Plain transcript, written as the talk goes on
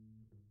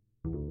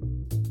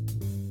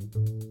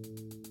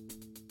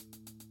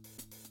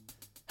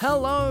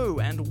Hello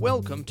and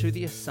welcome to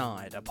The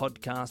Aside, a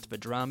podcast for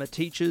drama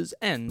teachers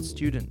and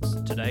students.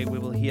 Today we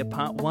will hear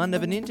part one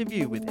of an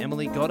interview with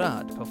Emily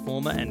Goddard,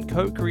 performer and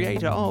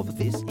co-creator of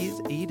This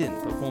Is Eden,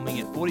 performing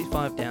at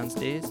 45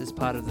 Downstairs as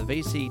part of the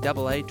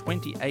VCAA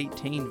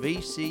 2018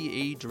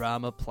 VCE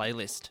Drama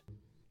Playlist.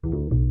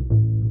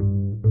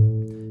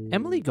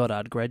 Emily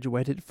Goddard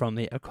graduated from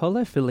the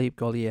École Philippe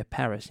Gaulier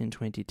Paris in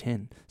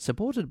 2010,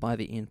 supported by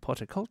the Ian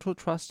Potter Cultural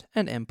Trust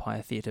and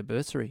Empire Theatre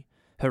Bursary.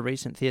 Her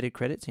recent theatre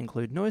credits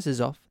include Noises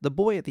Off, The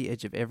Boy at the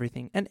Edge of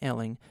Everything, and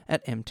Elling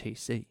at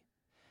MTC.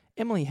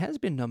 Emily has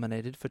been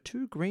nominated for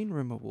 2 Green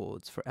Room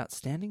Awards for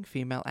Outstanding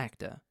Female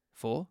Actor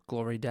for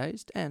Glory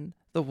Days and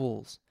The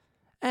Walls,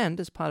 and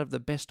as part of the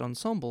Best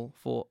Ensemble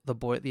for The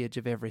Boy at the Edge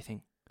of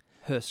Everything.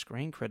 Her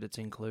screen credits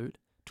include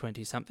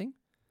 20-something,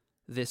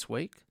 This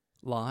Week,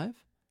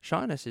 Live,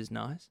 Shyness is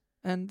Nice,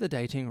 and The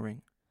Dating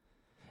Ring.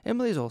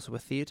 Emily is also a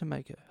theatre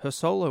maker. Her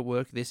solo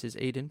work, This Is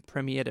Eden,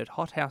 premiered at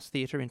Hot House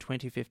Theatre in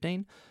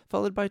 2015,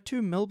 followed by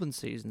 2 Melbourne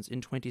seasons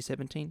in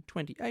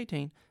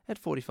 2017-2018 at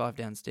 45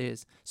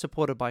 Downstairs,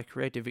 supported by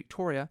Creative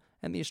Victoria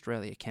and the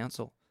Australia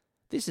Council.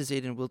 This Is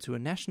Eden will tour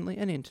nationally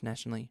and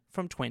internationally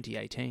from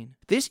 2018.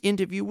 This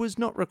interview was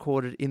not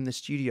recorded in the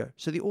studio,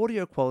 so the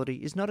audio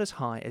quality is not as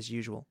high as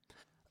usual.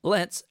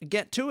 Let's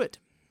get to it.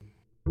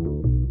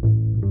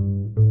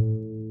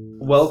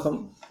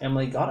 Welcome,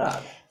 Emily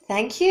Goddard.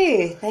 Thank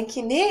you,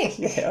 Nick.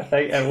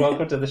 And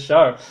welcome to the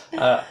show.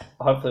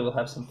 Hopefully we'll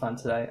have some fun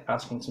today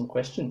asking some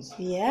questions.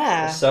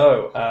 Yeah.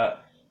 So,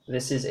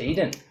 This Is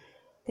Eden.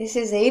 This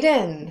Is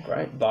Eden.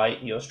 Great. By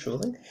yours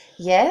truly?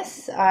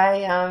 Yes,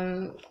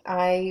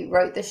 I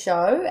wrote the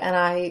show and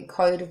I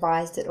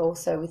co-devised it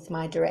also with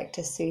my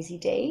director, Susie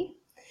D.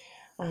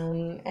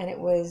 And it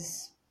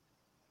was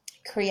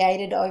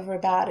created over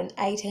about an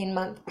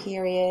 18-month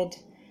period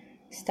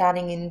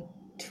starting in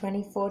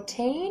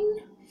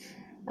 2014.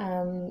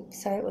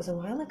 So it was a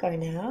while ago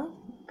now.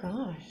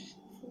 Gosh,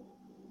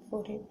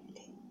 40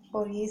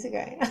 years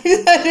ago.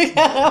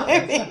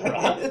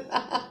 Right.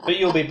 But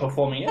you'll be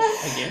performing it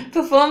again?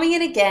 Performing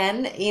it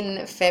again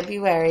in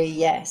February,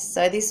 yes.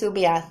 So this will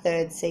be our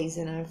 3rd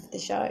season of the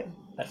show.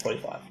 At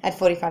 45? At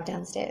 45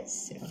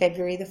 Downstairs,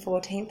 February the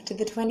 14th to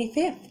the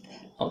 25th.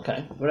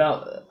 Okay.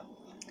 Well,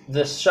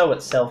 the show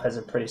itself has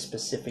a pretty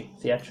specific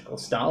theatrical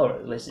style, or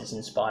at least it's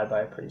inspired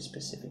by a pretty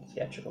specific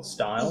theatrical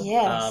style.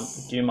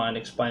 Yes. Do you mind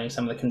explaining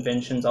some of the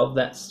conventions of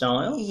that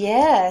style?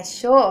 Yeah,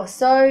 sure.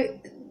 So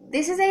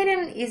This Is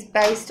Eden is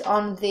based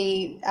on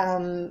the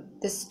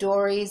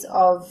stories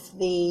of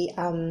the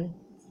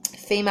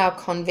female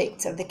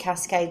convicts of the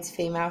Cascades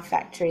Female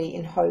Factory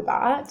in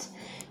Hobart,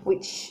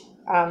 which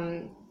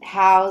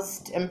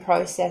housed and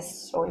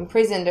processed, or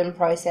imprisoned and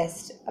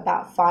processed,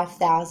 about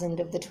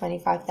 5,000 of the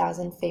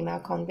 25,000 female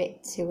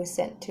convicts who were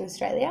sent to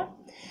Australia.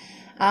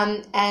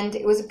 And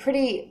it was a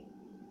pretty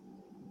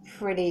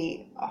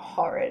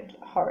horrid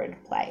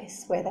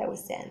place where they were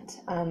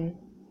sent.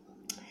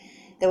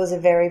 There was a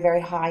very, very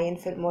high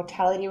infant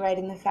mortality rate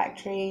in the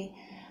factory,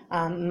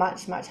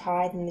 much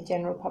higher than the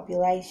general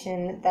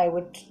population. They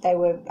were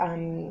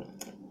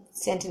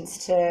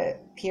sentenced to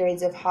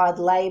periods of hard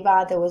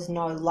labour. There was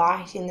no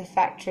light in the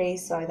factory,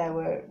 so they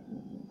were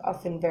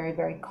often very,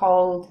 very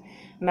cold,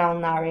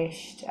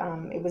 malnourished.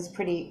 It was a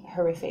pretty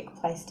horrific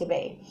place to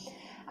be.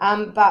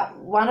 But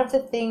one of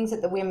the things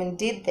that the women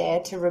did there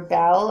to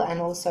rebel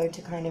and also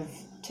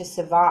to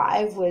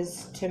survive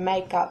was to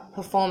make up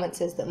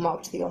performances that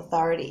mocked the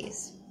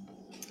authorities.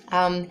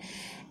 And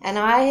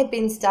I had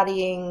been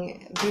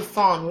studying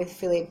Buffon with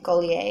Philippe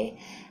Gaulier,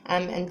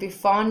 and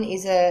Buffon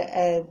is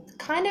a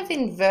kind of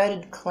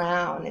inverted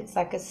clown. It's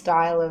like a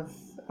style of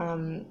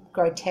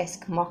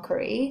grotesque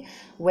mockery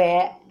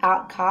where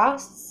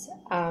outcasts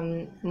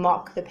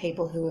mock the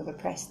people who have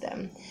oppressed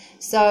them.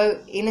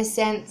 So in a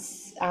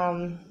sense,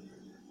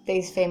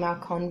 these female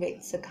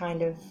convicts are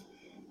kind of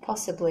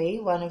possibly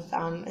one of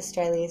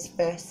Australia's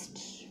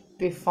first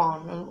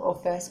Buffon, or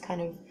first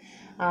kind of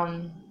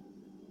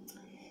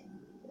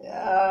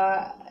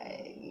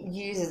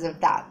users of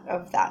that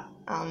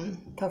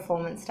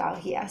performance style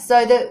here.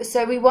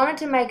 So we wanted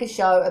to make a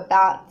show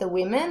about the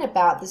women,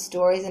 about the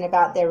stories, and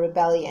about their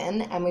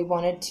rebellion, and we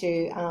wanted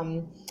to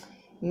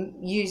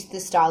use the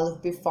style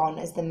of Buffon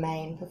as the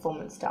main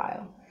performance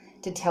style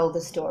to tell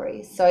the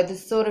stories. So the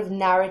sort of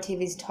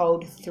narrative is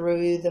told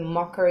through the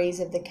mockeries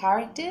of the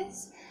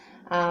characters,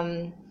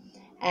 and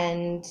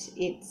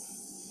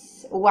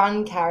it's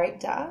one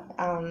character,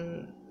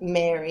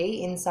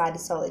 Mary, inside a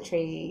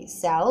solitary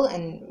cell,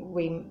 and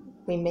we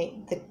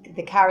meet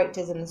the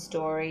characters, and the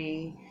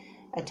story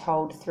are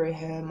told through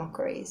her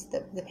mockeries,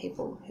 the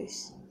people who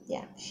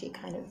she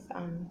kind of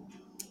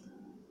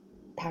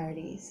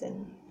parodies.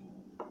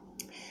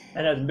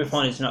 And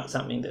Buffon is not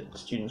something that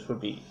students would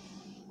be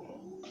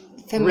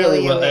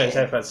familiar with.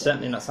 It's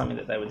certainly not something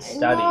that they would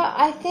study. No,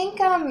 I think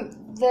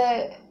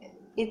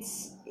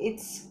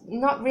it's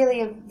not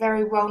really a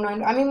very well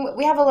known. I mean,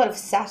 we have a lot of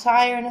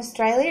satire in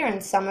Australia,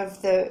 and some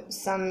of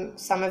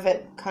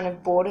it kind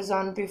of borders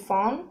on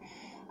Buffon,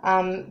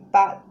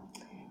 but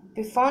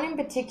Buffon in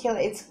particular,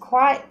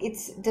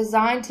 it's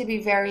designed to be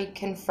very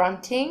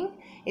confronting.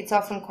 It's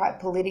often quite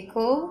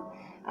political,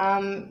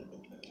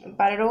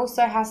 but it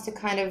also has to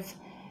kind of,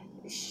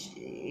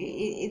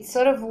 it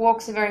sort of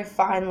walks a very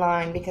fine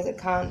line because it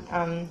can't,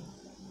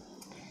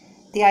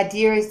 the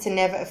idea is to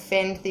never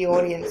offend the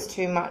audience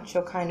too much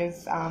or kind of,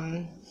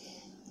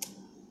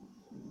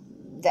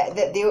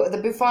 the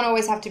Buffon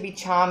always have to be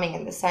charming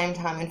at the same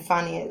time and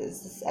funny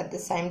at the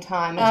same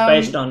time. It's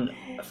based on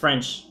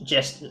French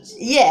jesters.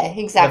 Yeah,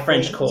 exactly. The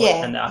French court,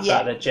 and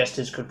the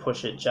jesters could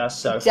push it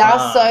just so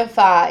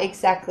far,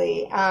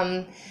 exactly.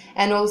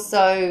 And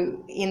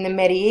also in the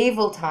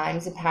medieval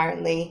times,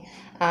 apparently,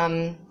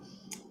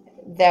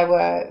 there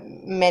were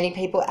many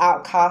people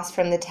outcast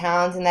from the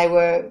towns, and they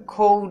were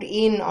called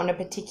in on a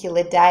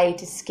particular day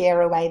to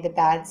scare away the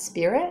bad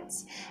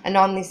spirits. And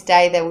on this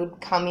day, they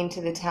would come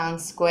into the town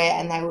square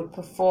and they would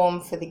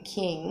perform for the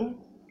king.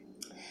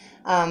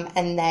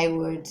 And they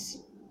would,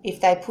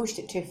 if they pushed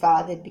it too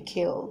far, they'd be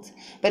killed.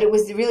 But it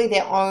was really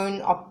their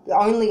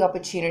only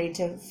opportunity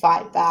to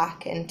fight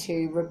back and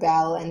to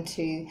rebel and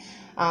to.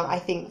 I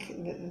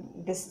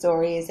think the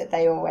story is that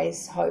they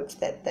always hoped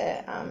that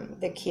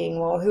the king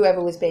or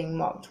whoever was being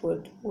mocked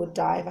would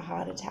die of a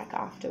heart attack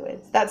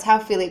afterwards. That's how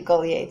Philippe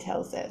Gaulier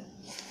tells it.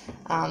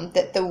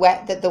 That the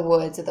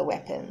words are the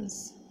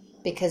weapons,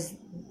 because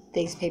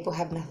these people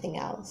have nothing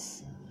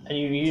else. And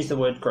you used the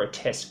word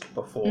grotesque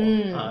before,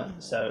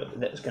 so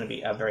that's going to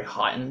be a very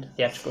heightened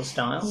theatrical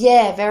style.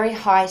 Yeah, very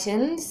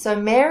heightened. So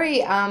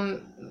Mary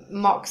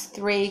mocks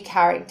three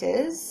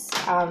characters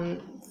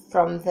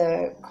from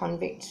the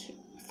convict.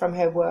 From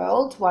her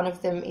world. One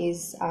of them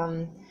is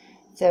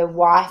the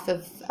wife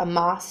of a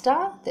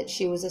master that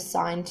she was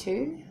assigned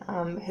to,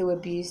 who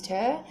abused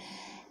her.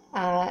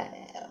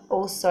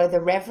 Also the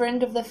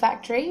reverend of the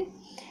factory,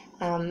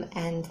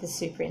 and the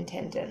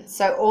superintendent.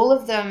 So all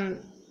of them,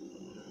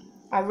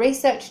 I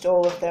researched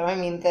all of them. I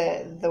mean,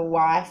 the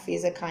wife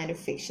is a kind of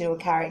fictional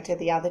character.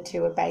 The other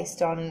two are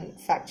based on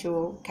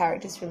factual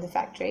characters from the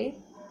factory,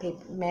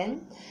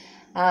 men.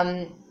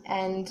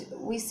 And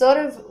we sort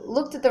of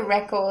looked at the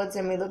records,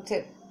 and we looked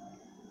at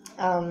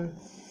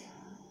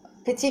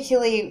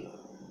particularly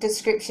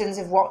descriptions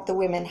of what the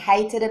women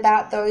hated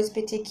about those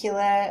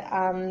particular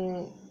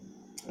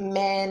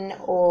men,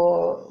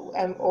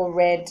 or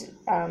read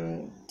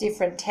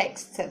different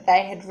texts that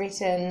they had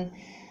written,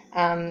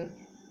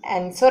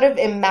 and sort of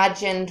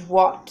imagined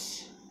what,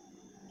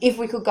 if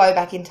we could go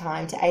back in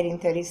time to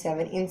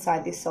 1837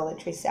 inside this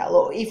solitary cell,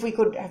 or if we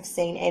could have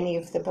seen any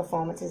of the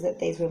performances that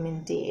these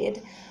women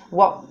did,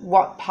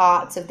 what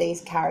parts of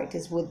these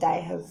characters would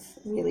they have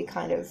really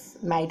kind of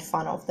made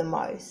fun of the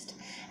most?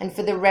 And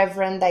for the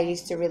Reverend, they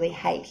used to really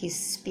hate his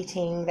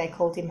spitting. They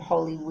called him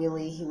Holy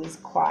Willy. He was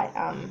quite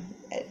a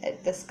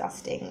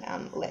disgusting,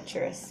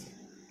 lecherous,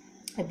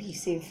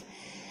 abusive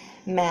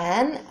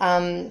man.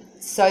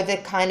 So the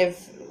kind of,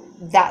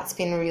 that's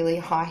been really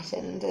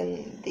heightened,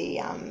 and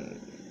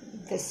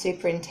the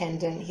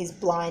superintendent, his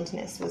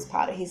blindness was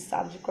part of, he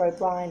started to grow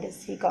blind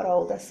as he got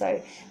older,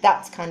 so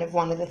that's kind of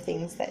one of the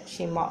things that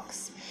she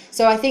mocks.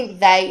 So I think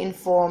they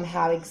inform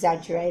how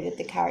exaggerated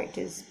the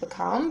characters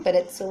become, but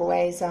it's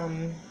always,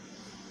 I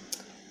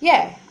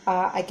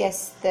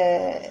guess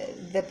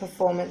the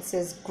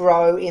performances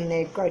grow in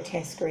their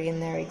grotesquerie and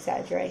their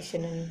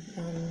exaggeration,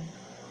 and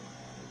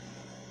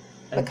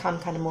become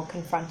kind of more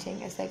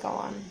confronting as they go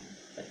on.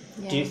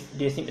 Yeah.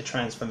 Do you think the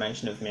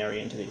transformation of Mary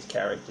into these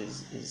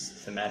characters is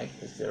thematic?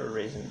 Is there a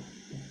reason?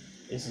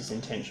 Is this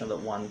intentional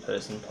that one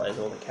person plays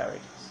all the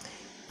characters?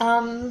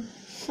 Well,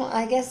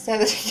 I guess so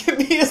that it could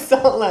be a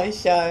solo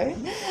show.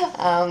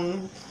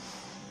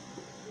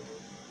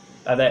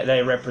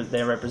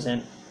 They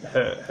represent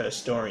her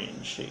story,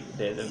 and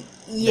they're the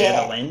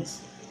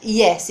lens.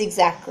 Yes,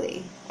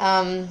 exactly.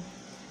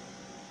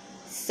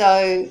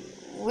 So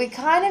we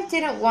kind of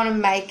didn't want to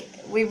make.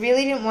 We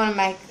really didn't want to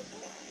make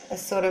a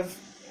sort of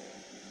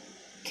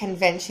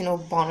conventional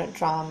bonnet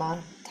drama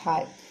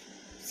type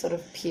sort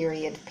of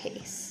period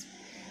piece.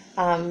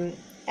 And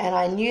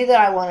I knew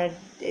that I wanted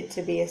it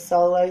to be a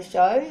solo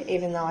show,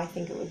 even though I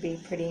think it would be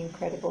pretty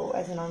incredible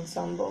as an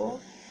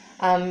ensemble.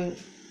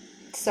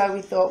 So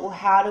we thought, well,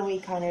 how do we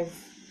kind of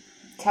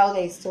tell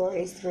these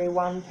stories through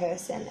one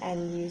person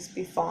and use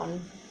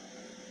Buffon?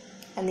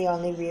 And the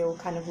only real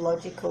kind of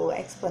logical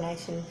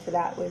explanation for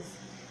that was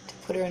to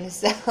put her in a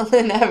cell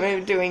and have her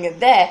doing it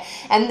there.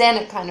 And then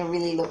it kind of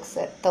really looks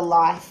at the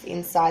life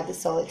inside the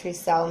solitary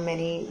cell.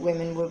 Many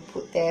women were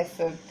put there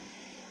for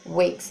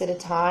weeks at a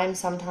time,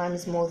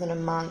 sometimes more than a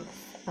month.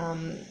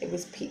 It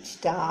was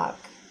pitch dark,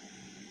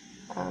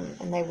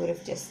 and they would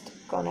have just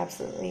gone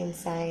absolutely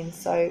insane.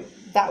 So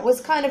that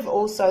was kind of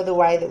also the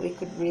way that we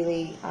could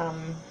really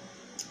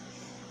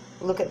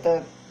look at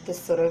the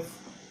sort of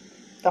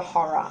the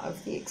horror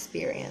of the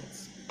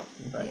experience.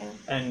 Right. Yeah.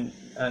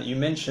 And you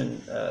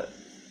mentioned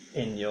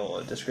in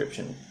your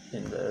description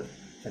in the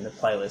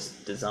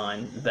playlist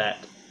design that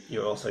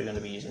you're also going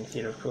to be using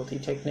theatre of cruelty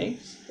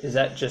techniques. Is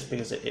that just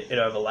because it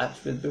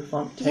overlaps with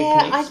Buffon techniques?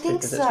 Yeah, I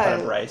think because so. It's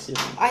kind of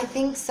racism. I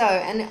think so,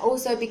 and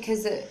also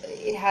because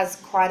it has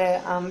quite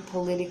a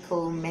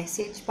political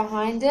message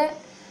behind it,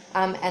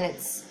 and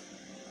it's,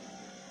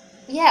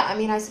 yeah, I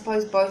mean, I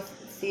suppose both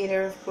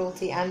theatre of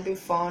cruelty and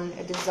Buffon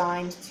are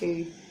designed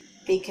to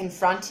be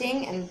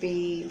confronting and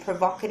be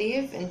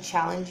provocative and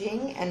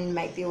challenging and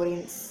make the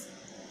audience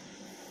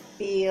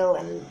feel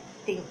and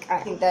think. I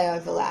think they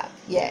overlap.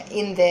 Yeah,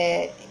 in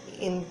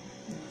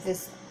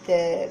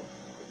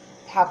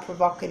how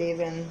provocative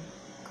and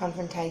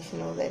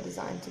confrontational they're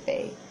designed to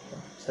be.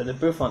 So the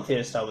Buffon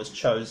theatre style was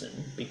chosen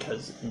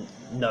because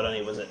not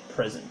only was it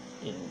present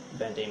in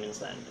Van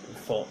Diemen's Land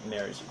for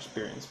Mary's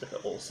experience, but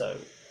it also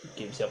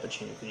gives the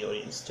opportunity for the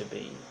audience to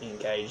be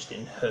engaged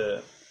in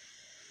her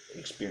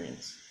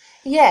experience.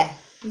 Yeah,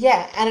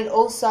 and it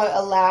also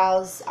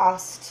allows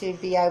us to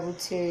be able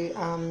to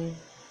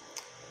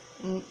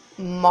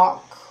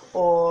mock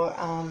or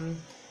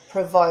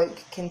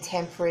provoke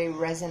contemporary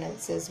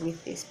resonances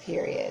with this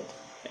period.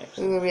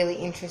 Excellent. We were really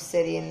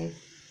interested in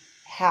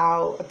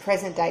how a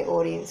present-day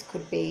audience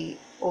could be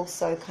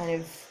also kind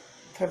of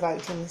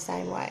provoked in the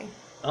same way.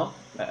 Oh,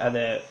 are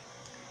there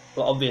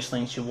obvious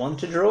links you want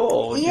to draw?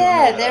 Or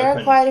yeah, there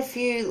are quite a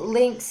few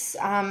links.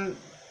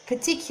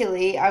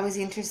 Particularly, I was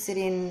interested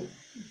in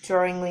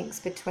drawing links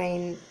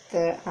between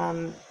the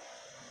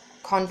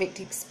convict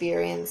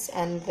experience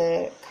and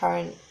the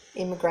current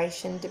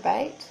immigration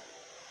debate,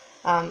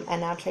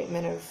 and our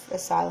treatment of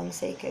asylum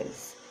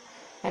seekers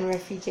and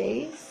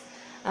refugees.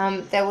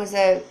 There was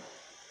a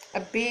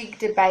big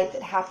debate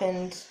that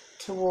happened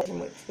towards,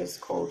 which was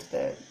called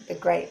the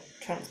Great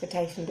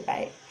Transportation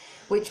Debate,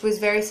 which was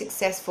very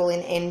successful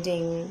in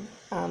ending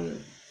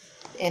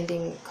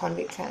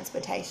convict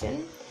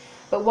transportation.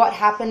 But what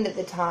happened at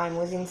the time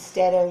was,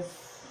 instead of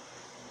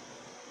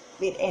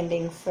it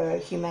ending for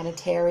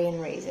humanitarian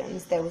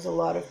reasons, there was a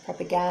lot of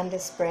propaganda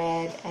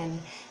spread, and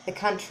the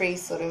country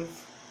sort of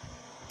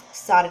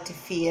started to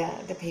fear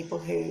the people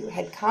who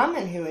had come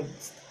and who had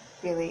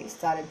really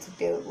started to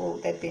build, well,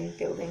 they'd been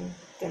building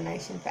the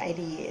nation for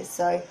 80 years.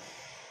 So,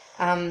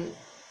 and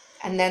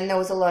then there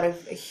was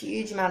a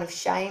huge amount of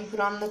shame put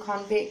on the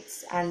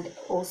convicts and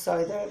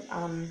also the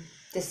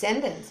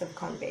descendants of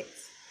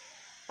convicts.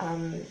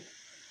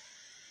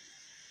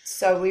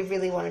 So we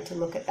really wanted to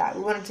look at that.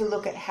 We wanted to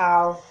look at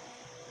how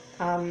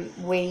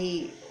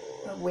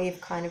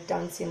we've kind of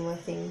done similar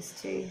things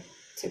to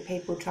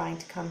people trying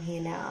to come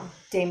here now,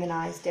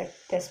 demonize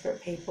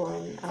desperate people,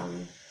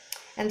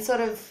 and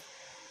sort of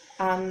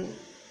I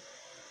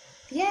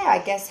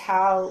guess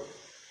how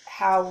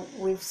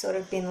we've sort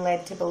of been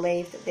led to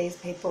believe that these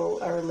people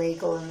are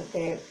illegal and that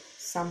they're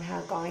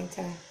somehow going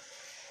to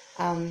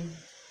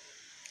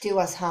do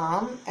us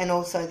harm, and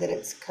also that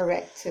it's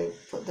correct to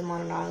put them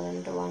on an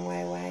island a long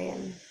way away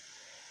and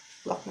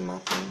lock them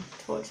up and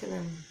torture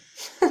them.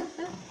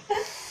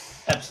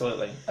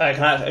 Absolutely.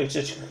 Can I ask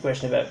just a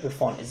question about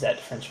Buffon? Is that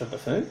French for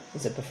buffoon?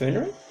 Is it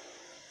buffoonery?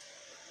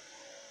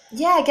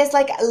 Yeah, I guess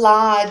like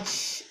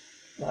large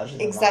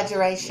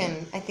exaggeration.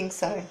 Yeah. I think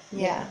so.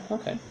 Yeah.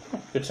 Okay.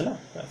 Good to know.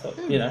 I thought,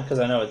 because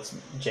I know it's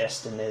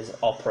jest and there's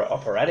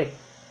operatic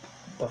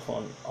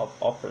Buffon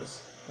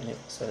operas in it.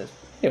 So there's,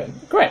 anyway,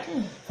 great.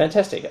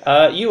 Fantastic.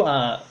 You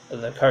are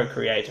the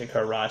co-creator,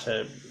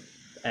 co-writer,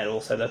 and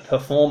also the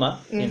performer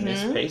in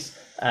this piece.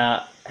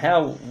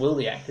 How will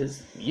the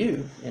actors,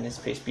 you in this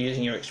piece, be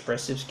using your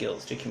expressive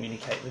skills to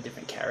communicate with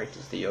different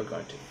characters that you're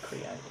going to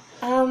create?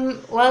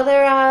 Well,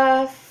 there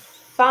are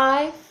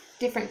 5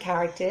 different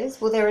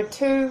characters. Well, there are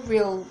 2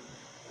 real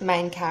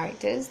main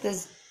characters.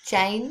 There's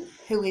Jane,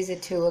 who is a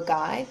tour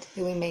guide,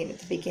 who we meet at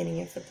the beginning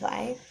of the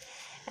play.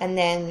 And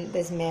then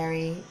there's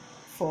Mary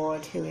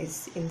Ford, who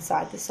is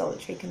inside the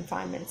solitary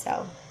confinement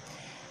cell.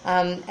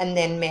 And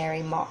then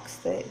Mary mocks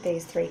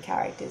these 3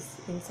 characters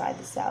inside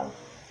the cell.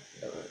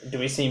 Do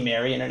we see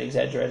Mary in an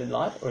exaggerated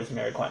light, or is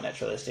Mary quite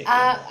naturalistic?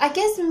 I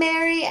guess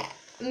Mary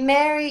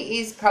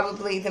is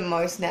probably the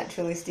most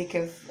naturalistic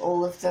of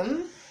all of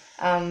them.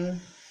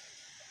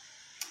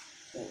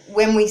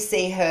 When we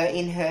see her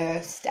in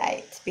her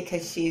state,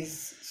 because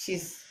she's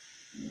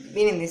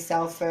been in this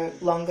cell for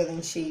longer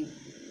than she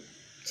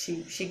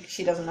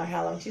doesn't know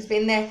how long she's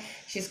been there.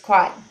 She's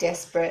quite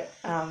desperate.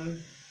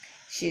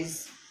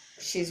 She's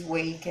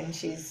weak, and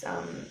she's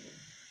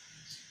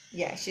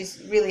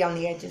really on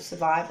the edge of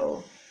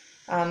survival.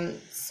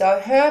 So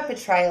her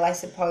portrayal, I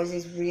suppose,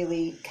 is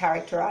really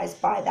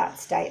characterised by that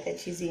state that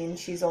she's in.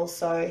 She's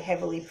also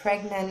heavily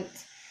pregnant,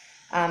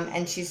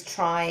 and she's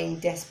trying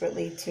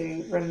desperately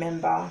to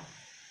remember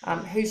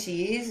who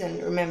she is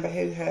and remember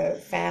who her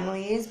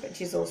family is, but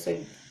she's also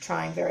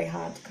trying very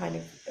hard to kind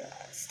of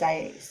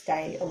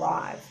stay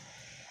alive.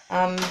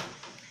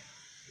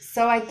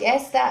 So I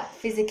guess that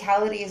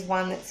physicality is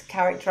one that's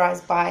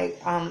characterised by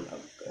a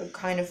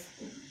kind of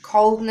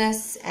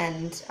coldness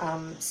and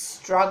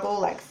struggle,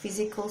 like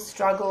physical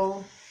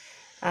struggle.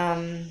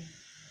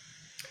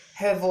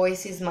 Her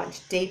voice is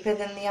much deeper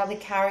than the other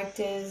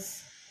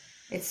characters.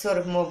 It's sort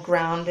of more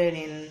grounded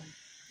in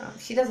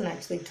She doesn't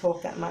actually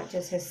talk that much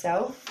as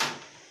herself.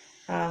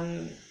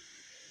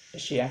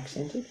 Is she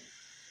accented?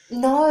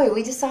 No,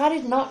 we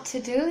decided not to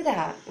do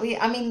that.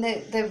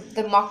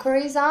 The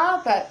mockeries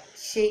are, but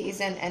she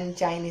isn't, and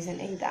Jane isn't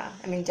either.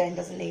 I mean, Jane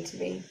doesn't need to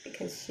be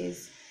because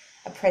she's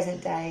a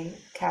present day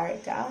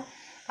character.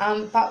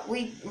 But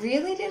we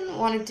really didn't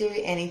want to do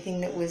anything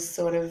that was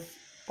sort of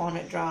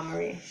bonnet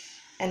drama-ish.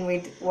 And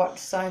we'd watched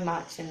so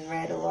much and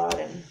read a lot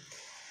and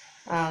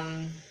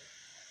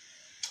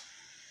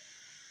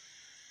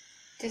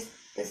just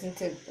listened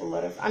to a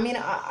lot of...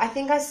 I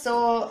think I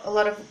saw a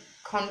lot of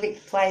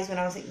convict plays when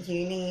I was at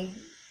uni.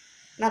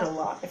 Not a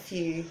lot, a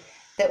few,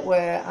 that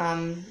were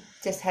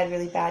just had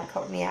really bad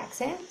Cockney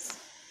accents.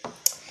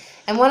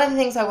 And one of the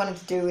things I wanted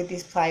to do with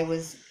this play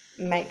was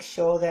make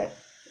sure that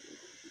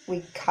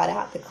we cut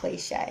out the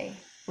cliche.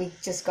 We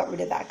just got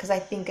rid of that because I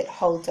think it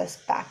holds us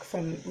back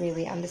from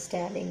really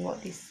understanding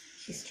what this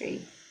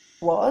history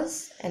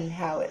was and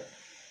how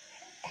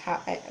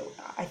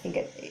I think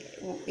it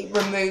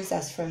removes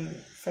us from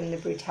the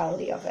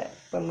brutality of it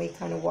when we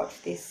kind of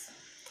watch this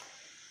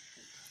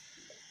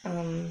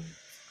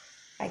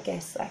I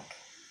guess like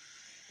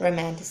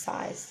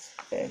romanticized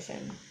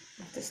version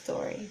of the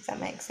story, if that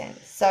makes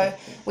sense. So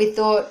we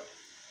thought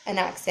an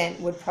accent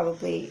would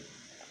probably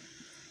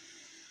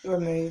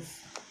remove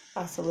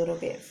us a little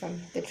bit from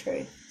the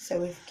truth. So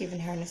we've given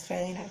her an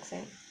Australian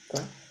accent.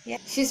 Great. Yeah.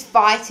 She's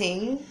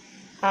fighting,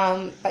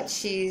 but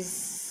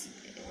she's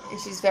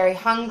very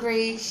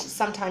hungry.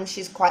 Sometimes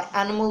she's quite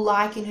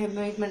animal-like in her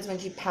movements when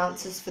she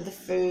pounces for the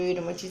food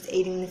and when she's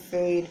eating the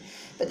food.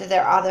 But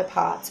there are other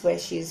parts where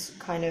she's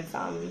kind of,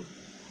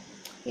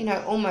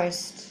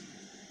 almost...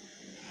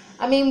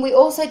 we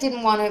also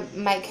didn't want to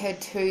make her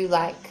too,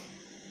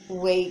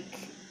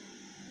 weak,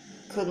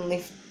 couldn't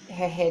lift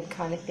her head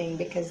kind of thing,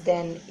 because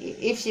then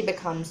if she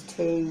becomes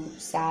too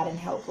sad and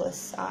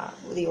helpless,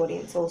 the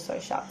audience also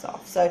shuts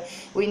off. So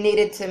we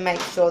needed to make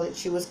sure that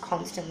she was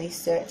constantly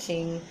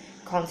searching,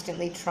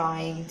 constantly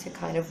trying to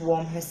kind of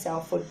warm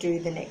herself or do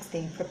the next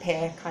thing,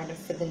 prepare kind of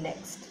for the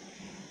next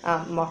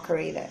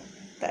mockery that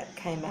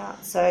came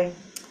out. So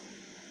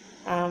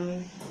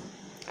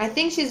I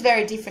think she's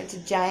very different to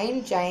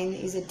Jane. Jane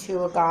is a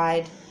tour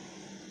guide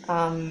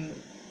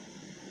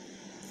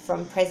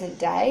from present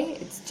day.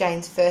 It's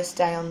Jane's first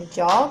day on the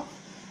job.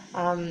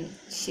 Jane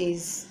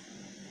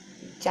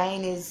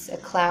is a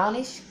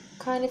clownish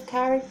kind of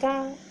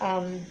character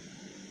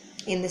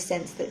in the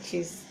sense that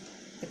she's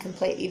a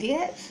complete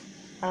idiot.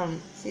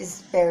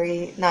 She's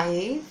very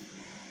naive,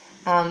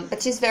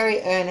 but she's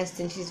very earnest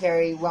and she's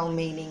very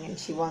well-meaning and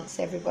she wants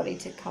everybody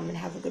to come and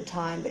have a good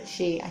time. But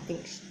I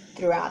think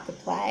throughout the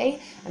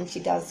play, she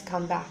does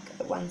come back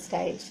at one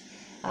stage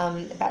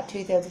about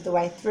 2/3 of the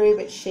way through,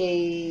 but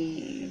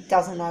she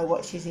doesn't know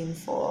what she's in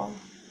for.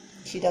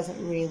 She doesn't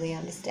really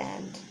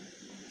understand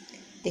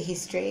the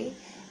history,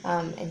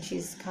 and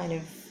she's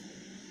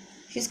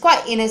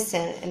quite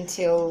innocent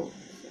until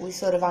we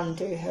sort of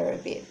undo her a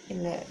bit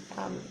in the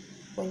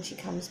when she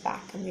comes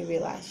back and we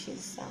realise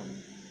she's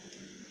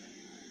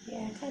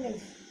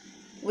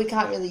we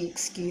can't really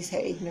excuse her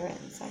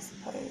ignorance, I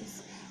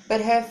suppose.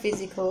 But her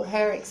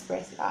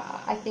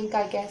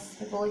I guess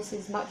her voice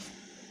is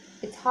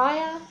it's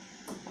higher,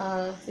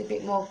 it's a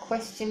bit more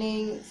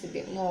questioning, it's a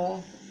bit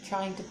more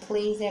trying to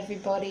please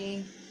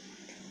everybody.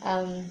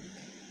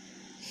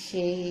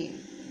 She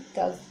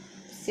does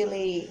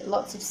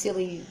lots of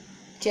silly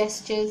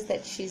gestures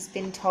that she's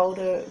been told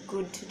are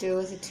good to do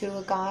as a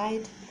tour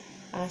guide.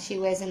 She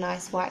wears a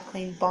nice white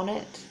clean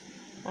bonnet.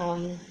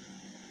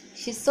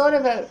 She's sort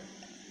of a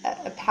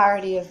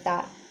parody of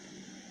that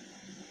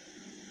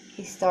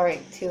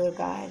historic tour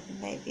guide,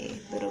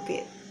 maybe a little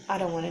bit. I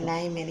don't want to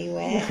name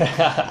anywhere,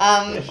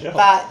 sure.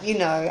 But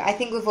I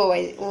think we've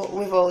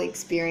all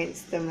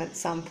experienced them at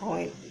some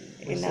point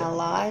in our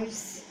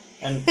lives.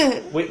 And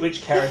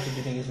which character do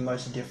you think is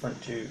most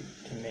different to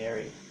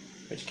Mary?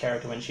 Which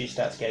character, when she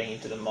starts getting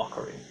into the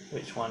mockery,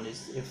 which one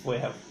is, if we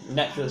have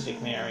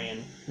naturalistic Mary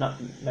and not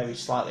maybe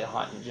slightly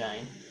heightened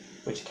Jane,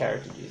 which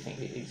character do you think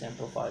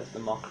exemplifies the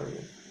mockery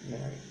of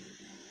Mary?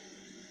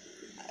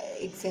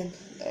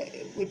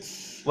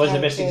 What is the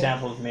best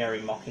example of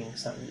Mary mocking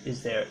something?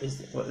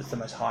 What is the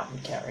most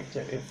heightened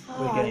character if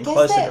we're getting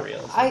closer to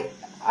realism?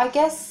 I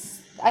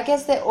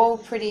guess they're all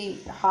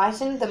pretty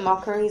heightened. The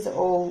mockeries are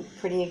all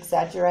pretty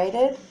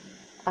exaggerated.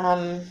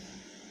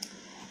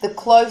 The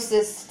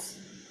closest,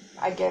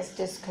 I guess,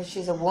 just because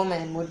she's a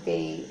woman, would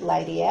be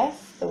Lady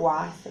F, the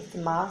wife of the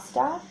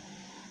master.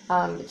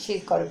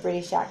 She's got a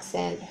British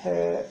accent.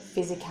 Her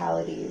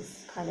physicality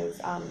is kind of,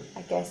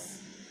 I guess,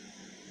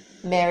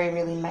 Mary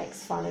really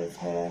makes fun of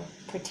her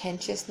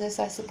pretentiousness,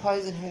 I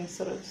suppose, and her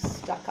sort of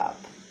stuck-up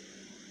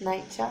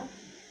nature.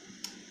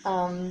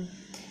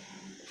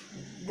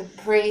 The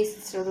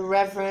priest, or the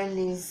reverend,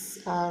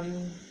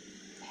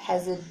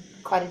 has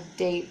quite a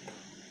deep,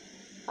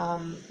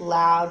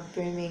 loud,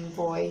 booming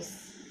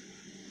voice,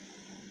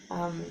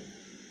 and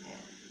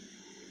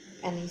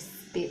he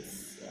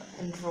spits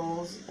and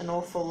draws an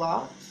awful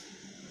lot.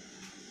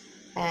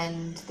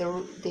 And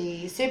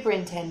the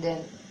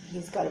superintendent,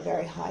 he's got a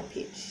very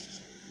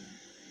high-pitched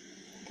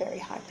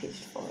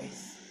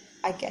voice.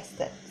 I guess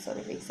that sort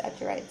of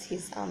exaggerates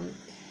his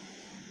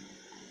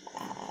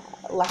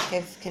lack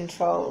of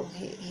control,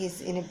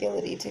 his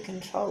inability to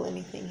control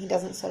anything. He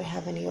doesn't sort of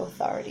have any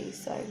authority,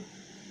 so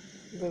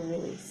we're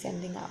really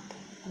sending up.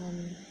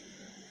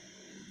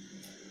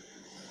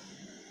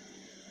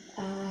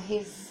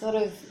 He's sort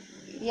of,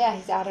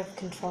 he's out of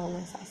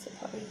controlness, I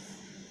suppose.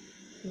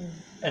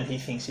 And he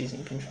thinks he's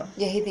in control?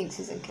 Yeah, he thinks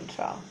he's in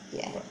control,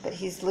 Right. But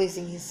he's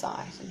losing his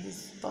sight and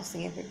he's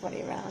bossing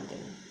everybody around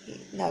and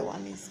no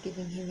one is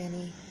giving him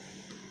any...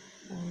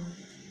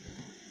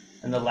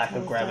 and the lack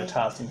of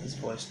gravitas in his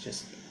voice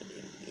just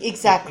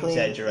exactly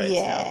exaggerates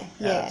how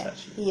out of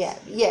touch he is.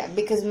 Yeah,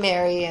 because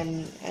Mary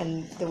and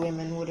the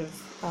women would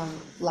have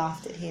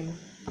laughed at him,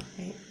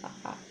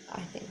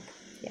 I think.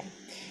 Yeah,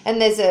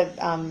 and there's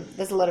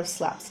a lot of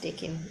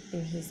slapstick in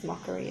his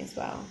mockery as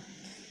well.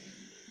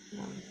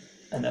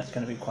 And that's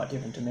going to be quite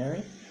different to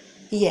Mary?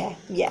 Yeah.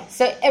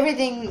 So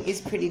everything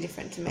is pretty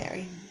different to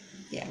Mary.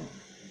 Yeah.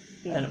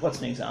 And what's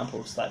an example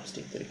of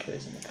slapstick that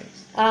occurs in the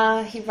piece?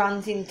 He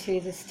runs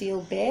into the steel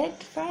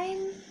bed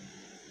frame.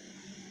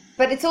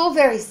 But it's all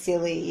very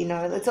silly,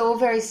 It's all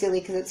very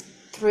silly because it's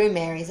through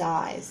Mary's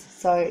eyes.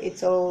 So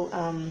it's all...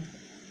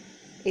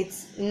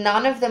 it's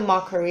none of the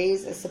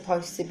mockeries are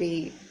supposed to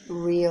be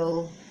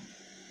real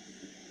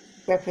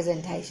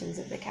representations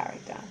of the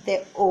character.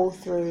 They're all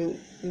through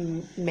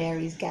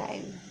Mary's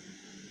game.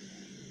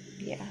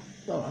 Yeah.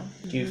 All right.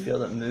 Do you feel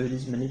that mood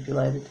is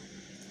manipulated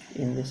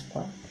in this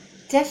play?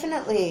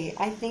 Definitely.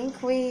 I think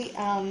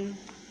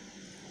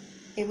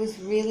it was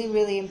really,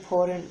 really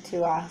important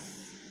to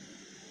us,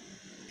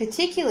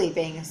 particularly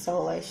being a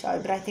solo show,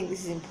 but I think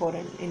this is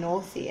important in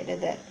all theatre,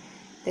 that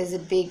there's a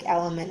big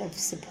element of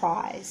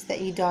surprise,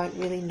 that you don't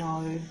really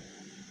know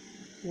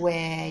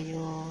where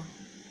you're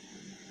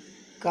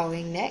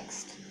going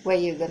next,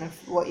 what you're gonna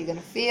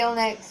feel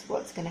next,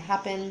 what's gonna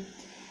happen.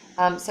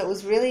 So it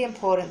was really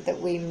important that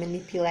we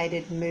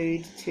manipulated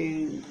mood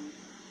to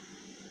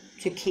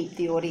keep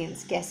the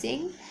audience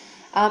guessing,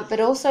 but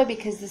also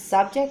because the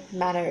subject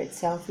matter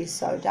itself is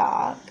so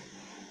dark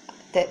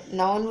that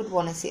no one would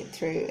want to sit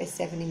through a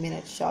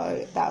 70-minute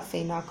show about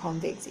female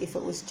convicts if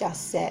it was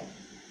just set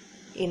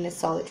in a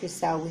solitary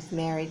cell with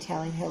Mary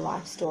telling her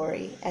life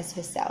story as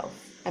herself.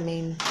 I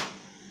mean,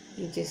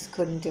 you just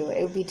couldn't do it.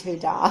 It would be too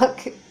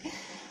dark.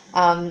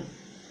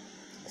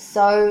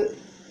 So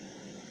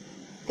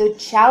the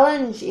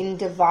challenge in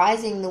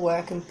devising the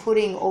work and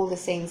putting all the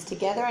scenes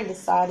together and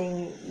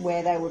deciding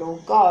where they would all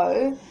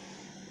go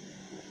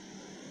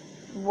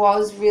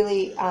was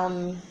really,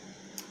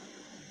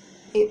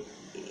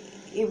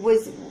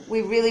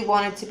 we really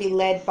wanted to be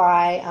led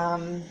by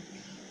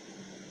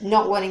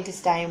not wanting to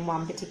stay in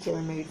one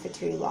particular mood for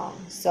too long.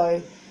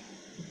 So,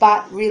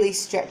 but really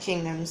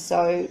stretching them.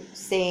 So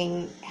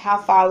seeing how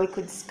far we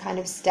could kind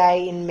of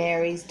stay in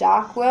Mary's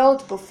dark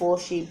world before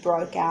she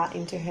broke out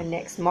into her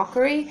next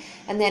mockery,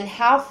 and then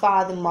how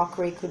far the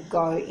mockery could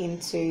go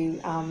into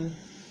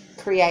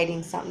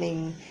creating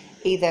something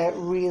either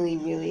really,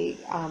 really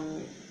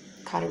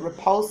kind of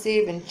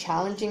repulsive and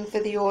challenging for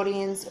the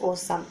audience, or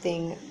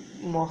something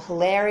more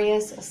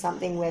hilarious, or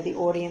something where the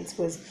audience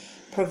was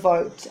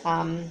provoked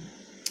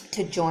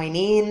to join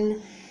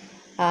in.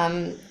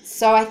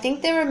 So I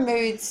think there are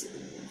moods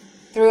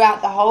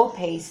throughout the whole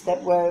piece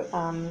that were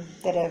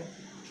that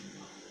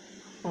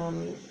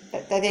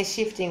they're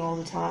shifting all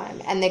the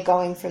time, and they're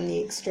going from the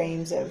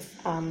extremes of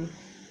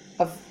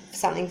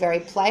something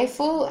very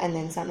playful and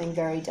then something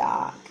very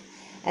dark.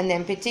 And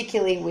then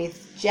particularly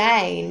with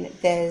Jane,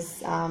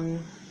 there's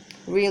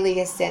really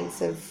a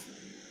sense of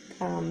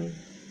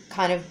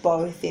kind of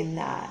both in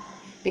that,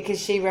 because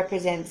she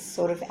represents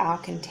sort of our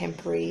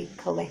contemporary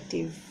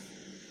collective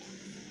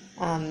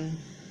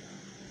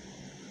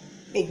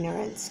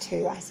ignorance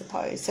too, I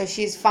suppose. So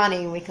she's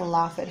funny, we can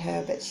laugh at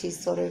her, but she's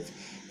sort of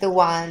the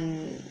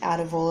one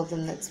out of all of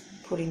them that's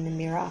putting the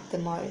mirror up the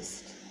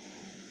most.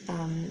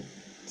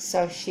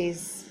 So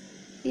she's,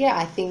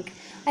 I think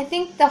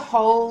the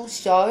whole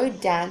show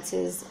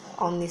dances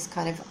on this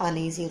kind of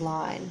uneasy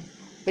line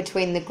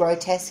between the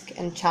grotesque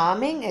and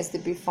charming, as the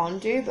Buffon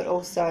do, but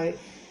also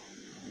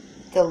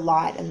the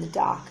light and the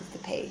dark of the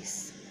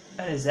piece.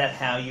 And is that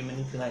how you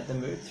manipulate the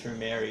mood, through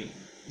Mary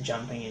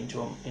jumping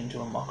into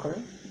a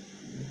mockery?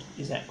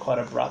 Is that quite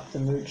abrupt, the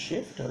mood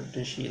shift, or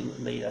does she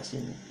lead us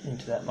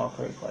into that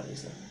mockery quite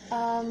easily?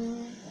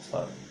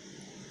 Slowly.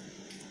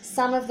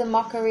 Some of the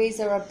mockeries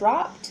are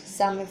abrupt,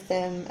 some of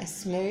them are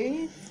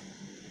smooth,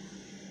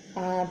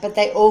 but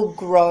they all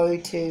grow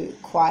to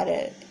quite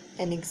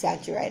an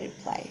exaggerated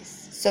place.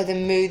 So the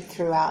mood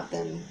throughout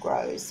them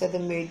grows. So the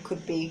mood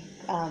could be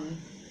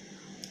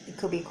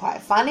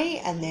quite funny,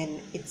 and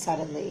then it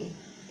suddenly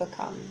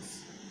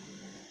becomes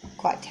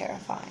quite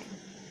terrifying.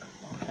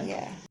 Okay.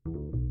 Yeah.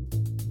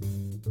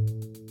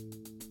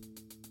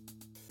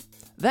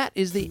 That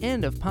is the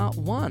end of part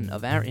 1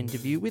 of our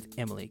interview with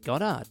Emily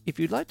Goddard. If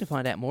you'd like to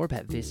find out more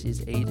about This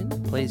Is Eden,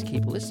 please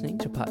keep listening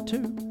to part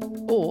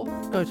 2, or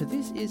go to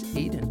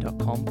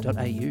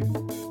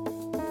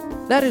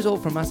thisiseden.com.au. That is all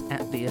from us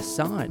at The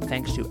Aside.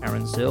 Thanks to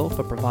Aaron Searle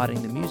for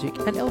providing the music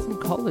and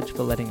Eltham College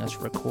for letting us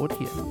record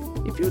here.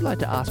 If you'd like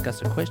to ask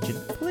us a question,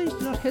 please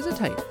do not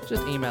hesitate.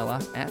 Just email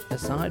us at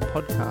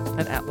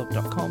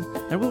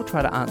asidepodcast@outlook.com and we'll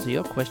try to answer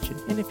your question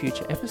in a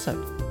future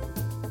episode.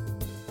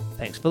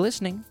 Thanks for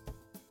listening.